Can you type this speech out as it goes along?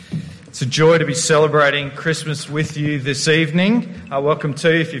It's a joy to be celebrating Christmas with you this evening. Welcome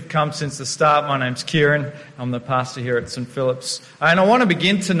to you if you've come since the start. My name's Kieran. I'm the pastor here at St Philip's. And I want to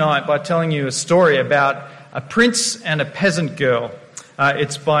begin tonight by telling you a story about a prince and a peasant girl.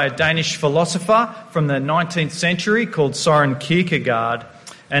 It's by a Danish philosopher from the 19th century called Søren Kierkegaard.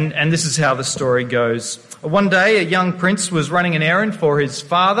 And this is how the story goes. One day, a young prince was running an errand for his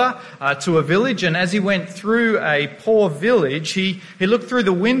father to a village, and as he went through a poor village, he looked through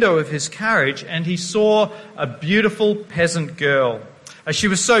the window of his carriage and he saw a beautiful peasant girl. She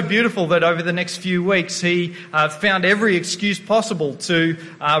was so beautiful that over the next few weeks he found every excuse possible to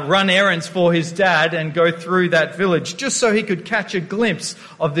run errands for his dad and go through that village just so he could catch a glimpse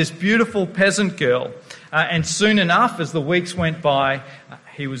of this beautiful peasant girl. And soon enough, as the weeks went by,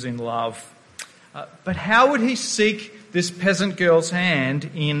 he was in love. But how would he seek this peasant girl's hand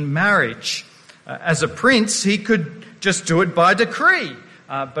in marriage? As a prince, he could just do it by decree.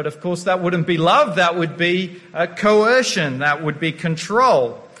 But of course, that wouldn't be love. That would be coercion. That would be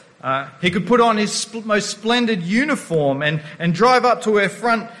control. He could put on his most splendid uniform and drive up to her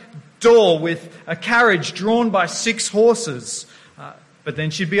front door with a carriage drawn by 6 horses. But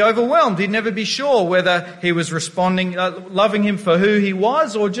then she'd be overwhelmed. He'd never be sure whether he was responding, loving him for who he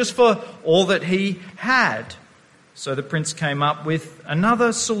was or just for all that he had. So the prince came up with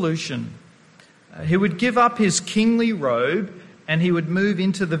another solution. He would give up his kingly robe and he would move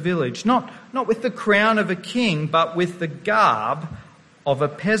into the village, not with the crown of a king, but with the garb of a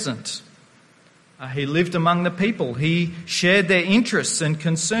peasant. He lived among the people. He shared their interests and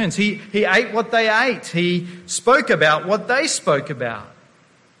concerns. He ate what they ate. He spoke about what they spoke about.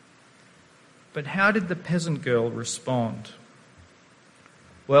 But how did the peasant girl respond?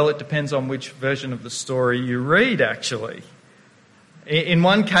 Well, it depends on which version of the story you read, actually. In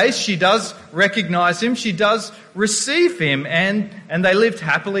one case, she does recognize him. She does receive him, and they lived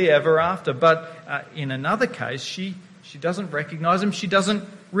happily ever after. But in another case, she doesn't recognize him. She doesn't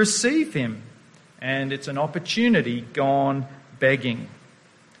receive him. And it's an opportunity gone begging.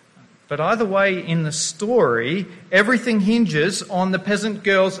 But either way, in the story, everything hinges on the peasant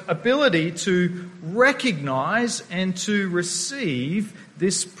girl's ability to recognize and to receive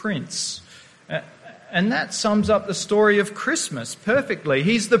this prince. And that sums up the story of Christmas perfectly.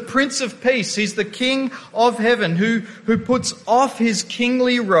 He's the Prince of Peace. He's the King of Heaven who puts off his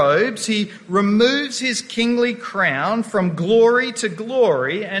kingly robes. He removes his kingly crown from glory to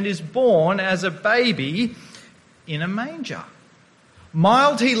glory and is born as a baby in a manger.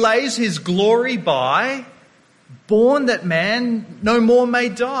 Mild he lays his glory by, born that man no more may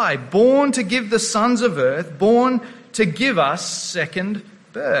die, born to give the sons of earth, born to give us second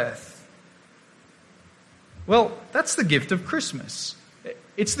birth. Well, that's the gift of Christmas.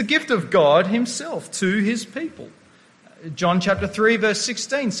 It's the gift of God himself to his people. John chapter 3 verse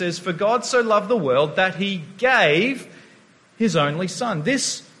 16 says, "For God so loved the world that he gave his only son."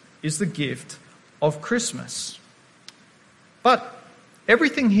 This is the gift of Christmas. But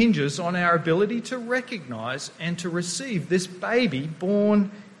everything hinges on our ability to recognize and to receive this baby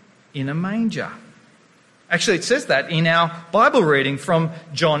born in a manger. Actually, it says that in our Bible reading from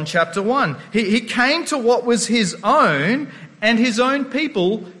John chapter 1. He came to what was his own, and his own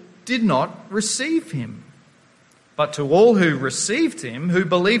people did not receive him. But to all who received him, who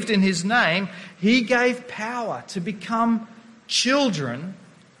believed in his name, he gave power to become children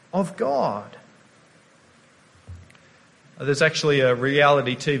of God. There's actually a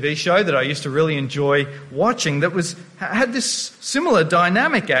reality TV show that I used to really enjoy watching that had this similar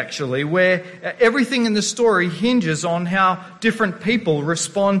dynamic, actually, where everything in the story hinges on how different people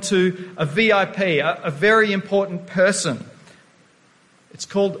respond to a VIP, a very important person.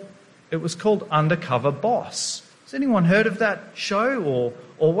 It was called Undercover Boss. Has anyone heard of that show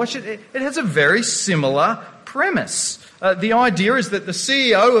or watched it? It has a very similar premise. The idea is that the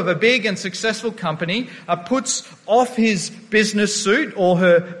CEO of a big and successful company puts off his business suit or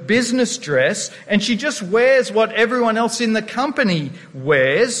her business dress, and she just wears what everyone else in the company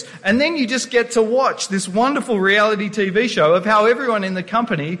wears, and then you just get to watch this wonderful reality TV show of how everyone in the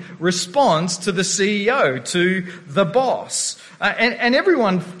company responds to the CEO, to the boss. And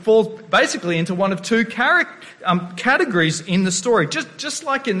everyone falls basically into one of two categories in the story, just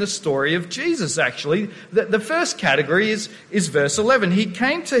like in the story of Jesus, actually. The first category is verse 11. He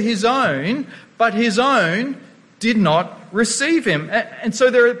came to his own, but his own did not receive him. And so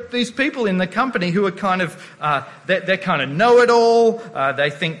there are these people in the company who are kind of, they're kind of know-it-all. They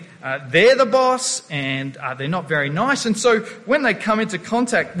think they're the boss, and they're not very nice. And so when they come into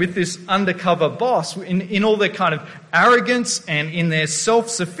contact with this undercover boss, in all their kind of arrogance and in their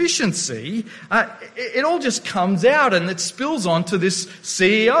self-sufficiency, it all just comes out and it spills onto this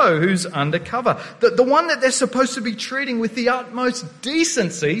CEO who's undercover. The one that they're supposed to be treating with the utmost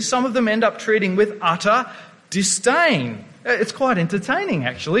decency, some of them end up treating with utter disdain. It's quite entertaining,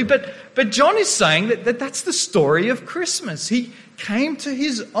 actually. But John is saying that that's the story of Christmas. He came to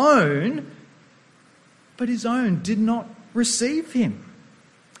his own, but his own did not receive him.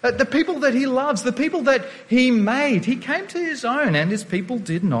 The people that he loves, the people that he made, he came to his own, and his people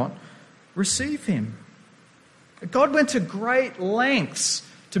did not receive him. God went to great lengths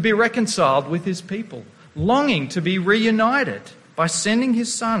to be reconciled with his people, longing to be reunited by sending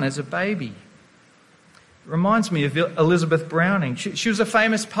his son as a baby. It reminds me of Elizabeth Browning. She was a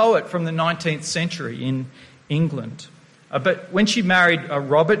famous poet from the 19th century in England. But when she married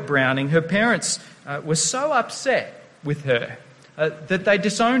Robert Browning, her parents were so upset with her that they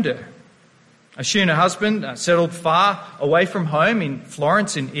disowned her. She and her husband settled far away from home in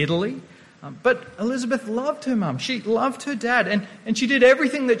Florence in Italy. But Elizabeth loved her mum. She loved her dad. And she did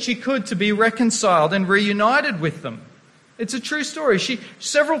everything that she could to be reconciled and reunited with them. It's a true story.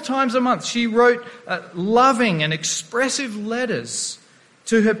 Several times a month, she wrote loving and expressive letters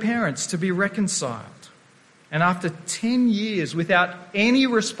to her parents to be reconciled. And after 10 years without any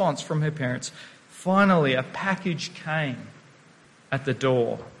response from her parents, finally a package came at the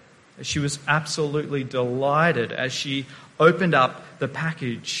door. She was absolutely delighted as she opened up the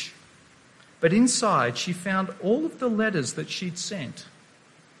package. But inside, she found all of the letters that she'd sent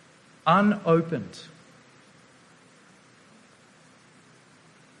unopened.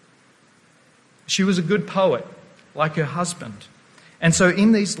 She was a good poet, like her husband. And so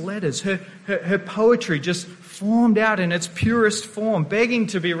in these letters, her poetry just formed out in its purest form, begging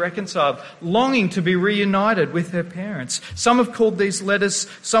to be reconciled, longing to be reunited with her parents. Some have called these letters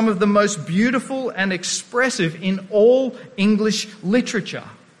some of the most beautiful and expressive in all English literature.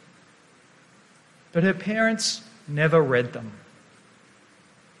 But her parents never read them.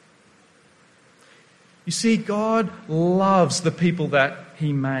 You see, God loves the people that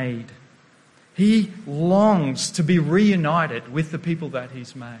he made. He longs to be reunited with the people that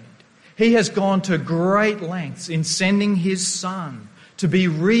he's made. He has gone to great lengths in sending his son to be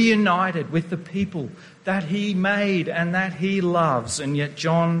reunited with the people that he made and that he loves. And yet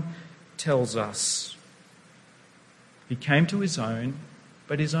John tells us he came to his own,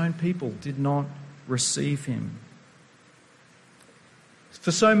 but his own people did not receive him.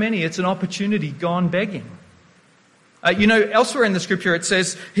 For so many, it's an opportunity gone begging. Elsewhere in the scripture it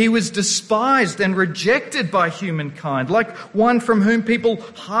says he was despised and rejected by humankind, like one from whom people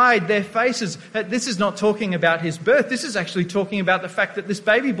hide their faces. This is not talking about his birth. This is actually talking about the fact that this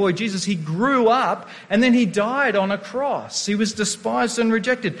baby boy, Jesus, he grew up and then he died on a cross. He was despised and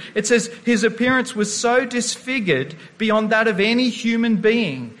rejected. It says his appearance was so disfigured beyond that of any human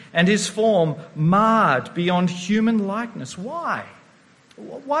being, and his form marred beyond human likeness. Why?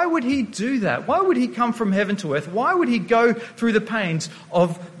 Why would he do that? Why would he come from heaven to earth? Why would he go through the pains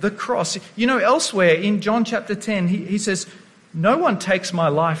of the cross? Elsewhere in John chapter 10, he says, "No one takes my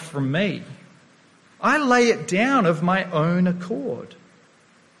life from me. I lay it down of my own accord."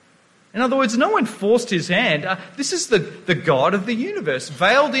 In other words, no one forced his hand. This is the God of the universe,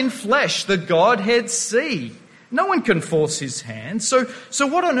 veiled in flesh, the Godhead see. No one can force his hand. So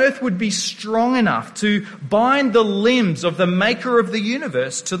what on earth would be strong enough to bind the limbs of the maker of the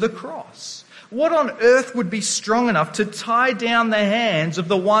universe to the cross? What on earth would be strong enough to tie down the hands of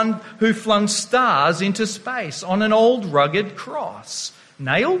the one who flung stars into space on an old rugged cross?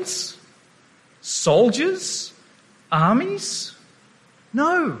 Nails? Soldiers? Armies?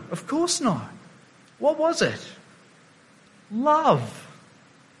 No, of course not. What was it? Love.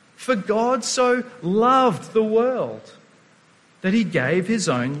 For God so loved the world that he gave his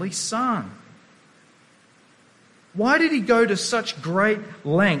only Son. Why did he go to such great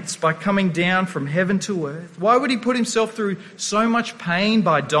lengths by coming down from heaven to earth? Why would he put himself through so much pain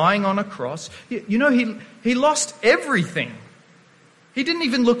by dying on a cross? He lost everything. He didn't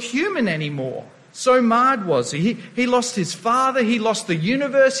even look human anymore. So marred was he. He lost his father, he lost the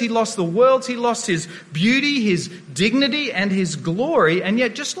universe, he lost the world, he lost his beauty, his dignity and his glory. And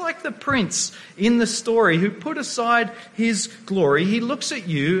yet, just like the prince in the story who put aside his glory, he looks at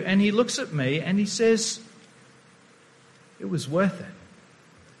you and he looks at me and he says, "It was worth it.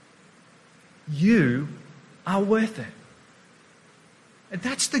 You are worth it." And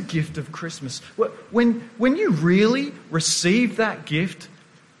that's the gift of Christmas. When you really receive that gift,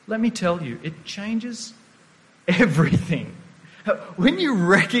 let me tell you, it changes everything. When you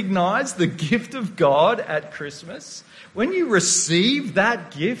recognize the gift of God at Christmas, when you receive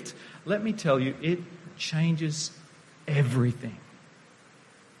that gift, let me tell you, it changes everything.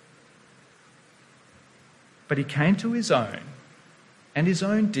 But he came to his own, and his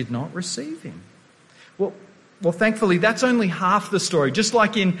own did not receive him. Well, thankfully, that's only half the story. Just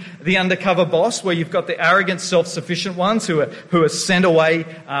like in The Undercover Boss, where you've got the arrogant, self-sufficient ones who are sent away,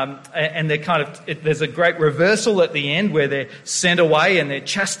 and they're there's a great reversal at the end where they're sent away and they're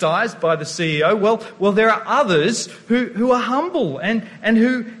chastised by the CEO. Well, there are others who are humble and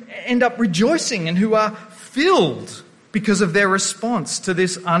who end up rejoicing and who are filled because of their response to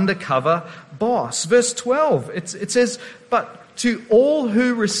this undercover boss. Verse 12, it says, But to all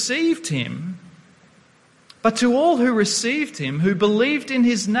who received him, who believed in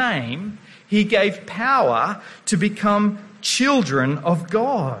his name, he gave power to become children of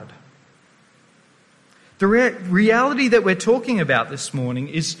God. The reality that we're talking about this evening,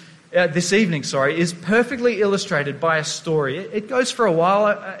 is perfectly illustrated by a story. It goes for a while.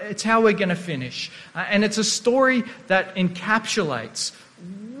 It's how we're going to finish. And it's a story that encapsulates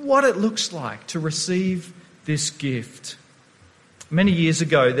what it looks like to receive this gift. Many years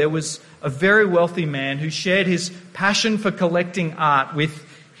ago, there was a very wealthy man who shared his passion for collecting art with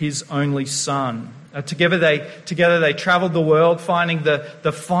his only son. Together they travelled the world, finding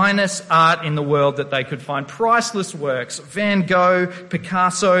the finest art in the world that they could find. Priceless works, Van Gogh,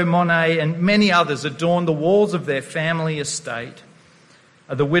 Picasso, Monet, and many others adorned the walls of their family estate.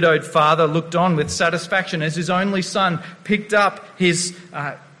 The widowed father looked on with satisfaction as his only son picked up his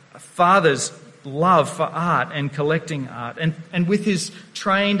father's love for art and collecting art. And with his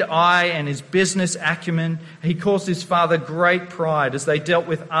trained eye and his business acumen, he caused his father great pride as they dealt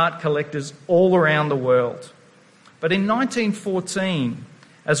with art collectors all around the world. But in 1914,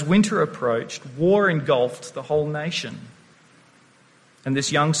 as winter approached, war engulfed the whole nation. And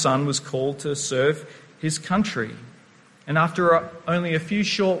this young son was called to serve his country. And after only a few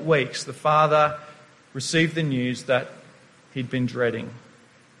short weeks, the father received the news that he'd been dreading.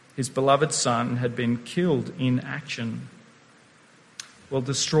 His beloved son had been killed in action. Well,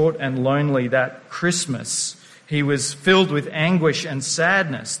 distraught and lonely that Christmas, he was filled with anguish and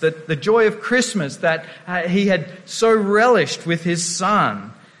sadness. That the joy of Christmas that he had so relished with his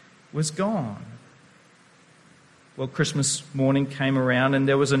son was gone. Well, Christmas morning came around and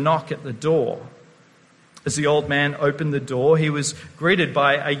there was a knock at the door. As the old man opened the door, he was greeted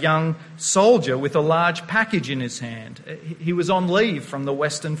by a young soldier with a large package in his hand. He was on leave from the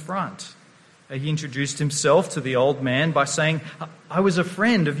Western Front. He introduced himself to the old man by saying, "I was a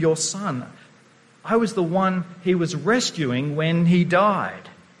friend of your son. I was the one he was rescuing when he died.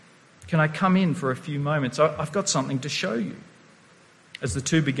 Can I come in for a few moments? I've got something to show you." As the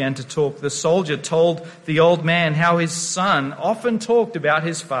two began to talk, the soldier told the old man how his son often talked about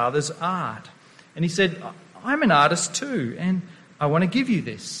his father's art. And he said, "I'm an artist too, and I want to give you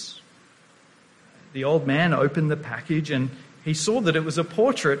this." The old man opened the package and he saw that it was a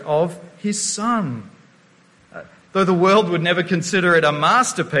portrait of his son. Though the world would never consider it a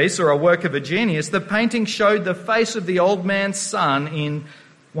masterpiece or a work of a genius, the painting showed the face of the old man's son in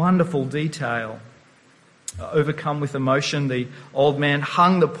wonderful detail. Overcome with emotion, the old man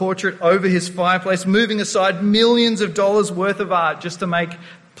hung the portrait over his fireplace, moving aside millions of dollars worth of art just to make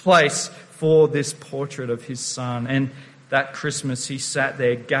place for this portrait of his son. And that Christmas he sat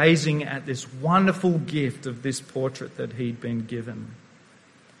there gazing at this wonderful gift of this portrait that he'd been given.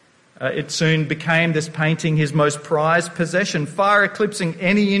 It soon became, this painting, his most prized possession, far eclipsing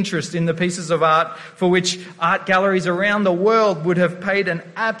any interest in the pieces of art for which art galleries around the world would have paid an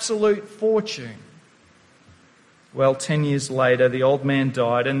absolute fortune. Well, 10 years later, the old man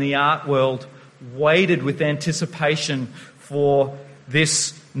died and the art world waited with anticipation for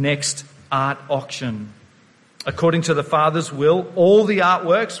this next art auction. According to the father's will, all the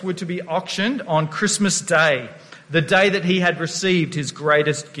artworks were to be auctioned on Christmas Day, the day that he had received his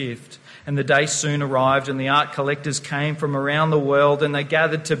greatest gift. And the day soon arrived and the art collectors came from around the world and they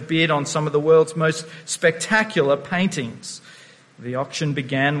gathered to bid on some of the world's most spectacular paintings. The auction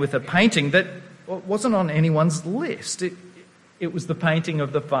began with a painting that wasn't on anyone's list. It was the painting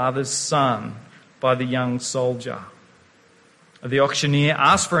of the father's son by the young soldier. The auctioneer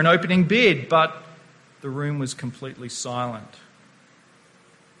asked for an opening bid, but the room was completely silent.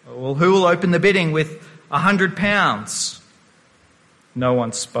 Well, who will open the bidding with £100? No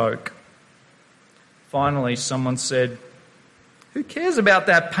one spoke. Finally, someone said, "Who cares about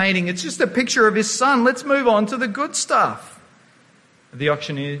that painting? It's just a picture of his son. Let's move on to the good stuff." The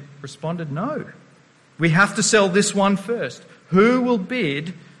auctioneer responded, "No. We have to sell this one first. Who will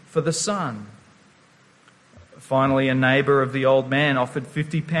bid for the son?" Finally, a neighbour of the old man offered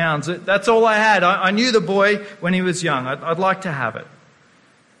 £50. "That's all I had. I knew the boy when he was young. I'd like to have it."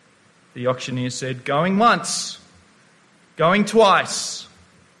 The auctioneer said, "Going once, going twice,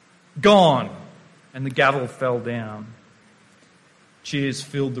 gone." And the gavel fell down. Cheers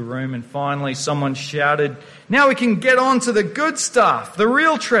filled the room, and finally someone shouted, "Now we can get on to the good stuff, the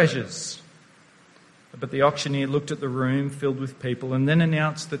real treasures." But the auctioneer looked at the room filled with people and then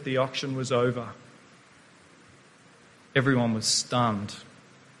announced that the auction was over. Everyone was stunned.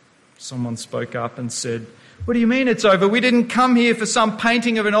 Someone spoke up and said, "What do you mean it's over? We didn't come here for some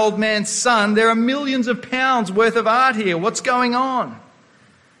painting of an old man's son. There are millions of pounds worth of art here. What's going on?"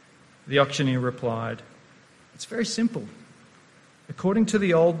 The auctioneer replied, "It's very simple. According to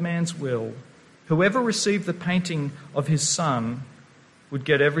the old man's will, whoever received the painting of his son would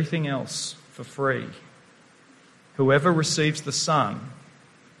get everything else for free. Whoever receives the son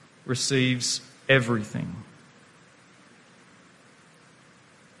receives everything."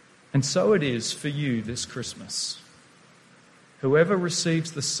 And so it is for you this Christmas. Whoever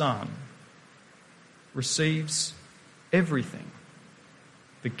receives the Son receives everything.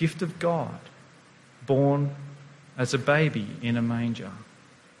 The gift of God, born as a baby in a manger.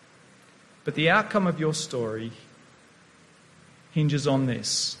 But the outcome of your story hinges on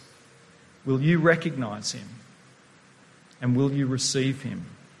this. Will you recognize him? And will you receive him?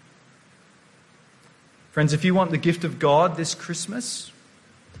 Friends, if you want the gift of God this Christmas,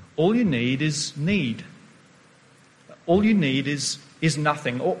 all you need is need. All you need is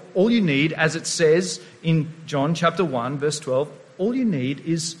nothing. All you need, as it says in John chapter 1, verse 12, all you need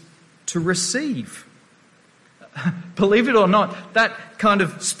is to receive. Believe it or not, that kind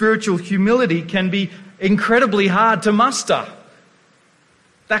of spiritual humility can be incredibly hard to muster.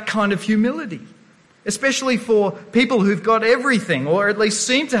 That kind of humility. Especially for people who've got everything, or at least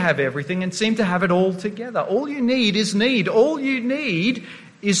seem to have everything and seem to have it all together. All you need is need. All you need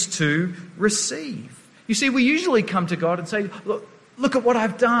is to receive. You see, we usually come to God and say, look at what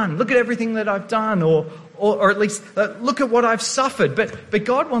I've done. Look at everything that I've done. Or at least look at what I've suffered. But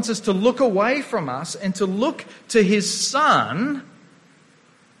God wants us to look away from us and to look to his Son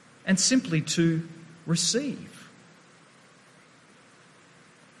and simply to receive.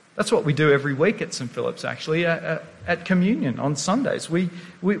 That's what we do every week at St. Philip's, actually, at communion on Sundays. We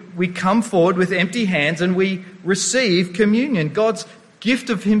come forward with empty hands and we receive communion, God's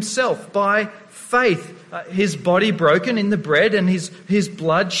gift of himself by faith, his body broken in the bread and his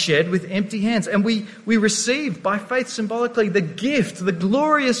blood shed with empty hands. And we receive by faith symbolically the gift, the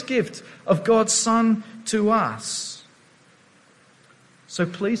glorious gift of God's Son to us. So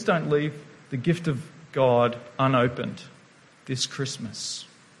please don't leave the gift of God unopened this Christmas.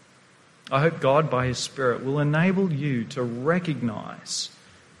 I hope God, by his Spirit, will enable you to recognize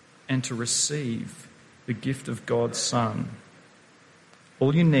and to receive the gift of God's Son.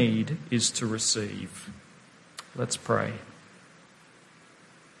 All you need is to receive. Let's pray.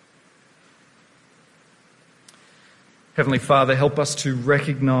 Heavenly Father, help us to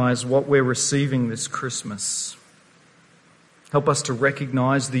recognize what we're receiving this Christmas. Help us to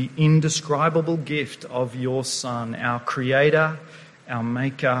recognize the indescribable gift of your Son, our Creator, our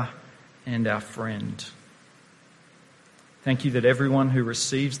Maker, and our friend. Thank you that everyone who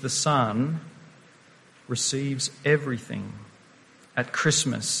receives the Son receives everything. At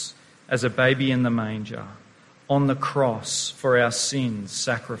Christmas, as a baby in the manger, on the cross for our sins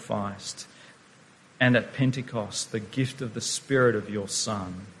sacrificed, and at Pentecost, the gift of the Spirit of your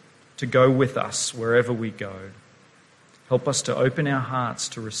Son to go with us wherever we go. Help us to open our hearts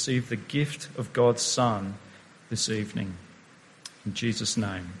to receive the gift of God's Son this evening. In Jesus'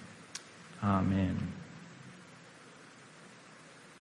 name. Amen.